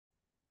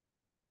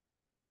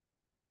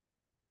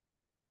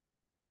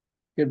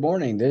Good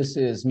morning. This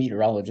is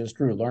meteorologist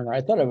Drew Lerner.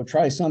 I thought I would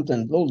try something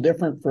a little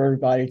different for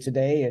everybody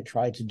today. I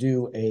tried to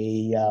do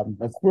a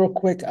real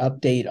quick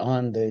update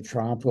on the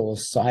tropical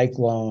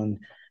cyclone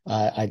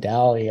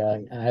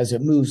Idalia as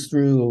it moves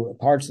through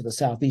parts of the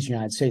southeastern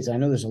United States. I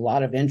know there's a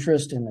lot of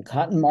interest in the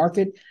cotton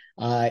market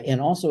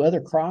and also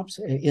other crops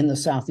in the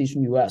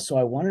southeastern U.S. So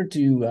I wanted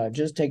to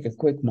just take a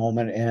quick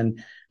moment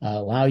and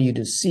allow you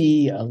to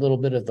see a little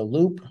bit of the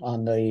loop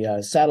on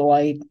the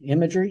satellite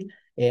imagery,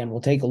 and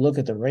we'll take a look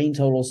at the rain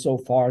totals so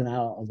far.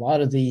 Now, a lot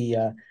of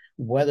the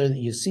weather that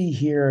you see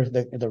here,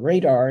 the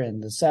radar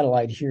and the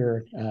satellite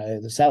here,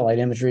 the satellite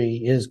imagery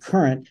is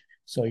current.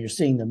 So you're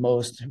seeing the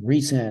most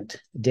recent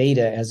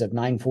data as of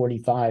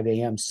 9:45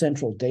 a.m.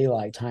 Central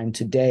Daylight Time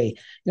today.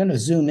 I'm going to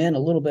zoom in a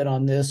little bit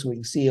on this so we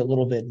can see a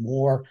little bit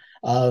more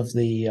of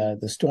the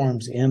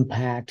storm's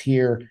impact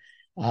here.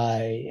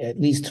 At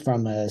least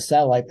from a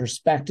satellite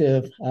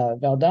perspective,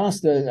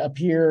 Valdosta up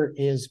here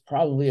is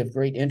probably of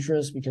great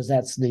interest because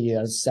that's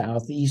the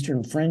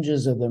southeastern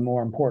fringes of the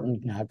more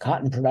important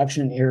cotton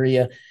production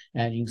area.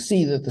 And you can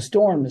see that the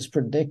storm is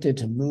predicted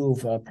to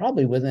move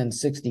probably within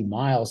 60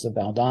 miles of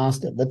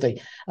Valdosta, but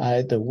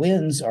the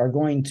winds are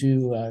going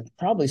to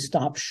probably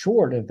stop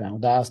short of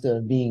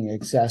Valdosta being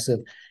excessive.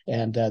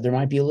 And there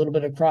might be a little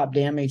bit of crop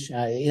damage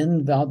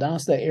in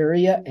Valdosta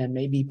area and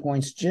maybe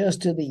points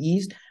just to the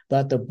east,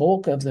 but the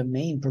bulk of the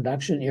main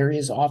production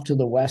areas off to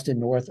the west and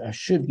north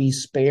should be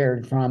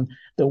spared from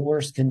the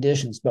worst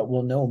conditions, but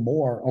we'll know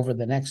more over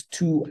the next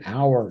 2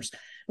 hours.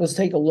 Let's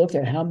take a look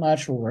at how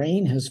much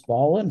rain has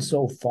fallen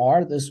so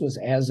far. This was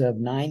as of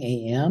 9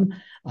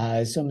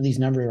 a.m. Some of these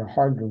numbers are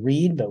hard to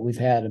read, but we've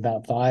had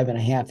about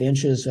 5.5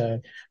 inches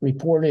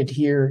reported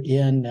here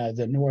in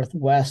the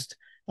northwest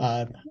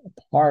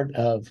part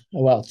of,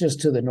 well,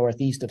 just to the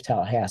northeast of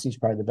Tallahassee is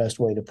probably the best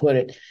way to put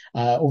it.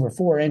 Over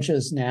 4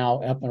 inches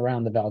now up and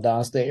around the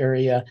Valdosta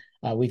area.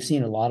 We've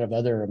seen a lot of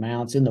other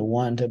amounts in the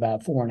 1 to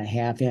about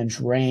 4.5 inch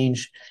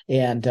range.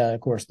 And of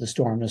course, the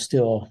storm is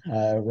still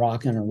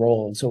rocking and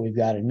rolling. So we've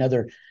got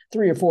another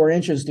 3 or 4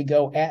 inches to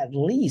go at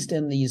least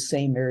in these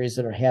same areas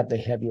that have the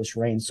heaviest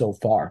rain so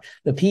far.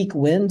 The peak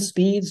wind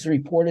speeds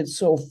reported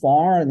so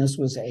far, and this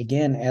was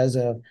again as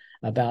of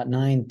about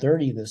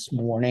 9:30 this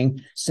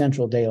morning,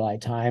 Central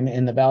Daylight Time.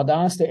 In the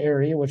Valdosta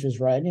area, which is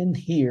right in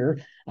here,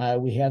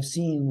 we have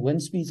seen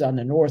wind speeds on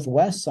the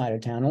northwest side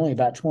of town, only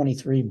about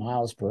 23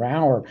 miles per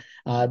hour.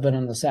 But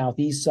on the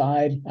southeast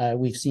side,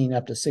 we've seen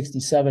up to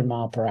 67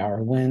 mile per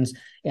hour winds.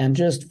 And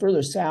just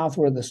further south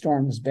where the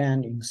storm has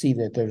been, you can see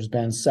that there's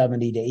been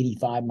 70 to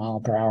 85 mile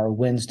per hour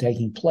winds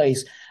taking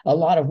place. A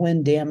lot of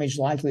wind damage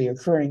likely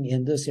occurring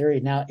in this area.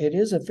 Now, it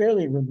is a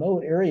fairly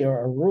remote area,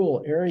 or a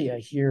rural area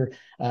here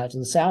to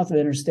the south of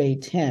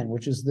Interstate 10,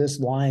 which is this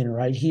line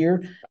right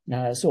here.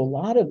 So a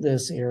lot of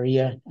this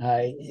area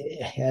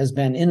has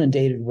been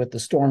inundated with the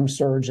storm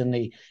surge and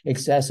the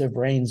excessive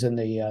rains and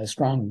the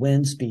strong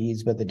wind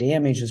speeds, but the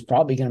damage is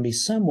probably going to be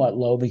somewhat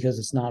low because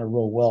it's not a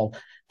real well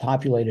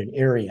populated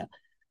area.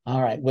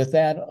 All right, with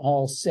that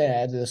all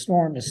said, the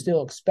storm is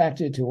still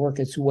expected to work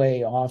its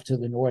way off to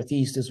the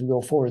northeast as we go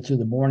forward through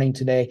the morning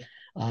today.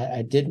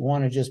 I did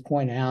want to just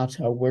point out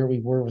where we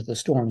were with the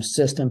storm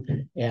system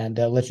and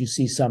let you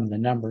see some of the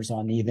numbers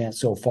on the event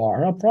so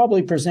far. I'll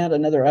probably present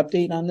another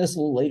update on this a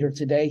little later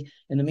today.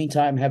 In the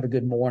meantime, have a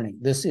good morning.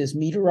 This is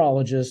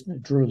meteorologist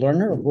Drew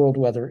Lerner of World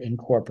Weather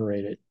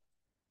Incorporated.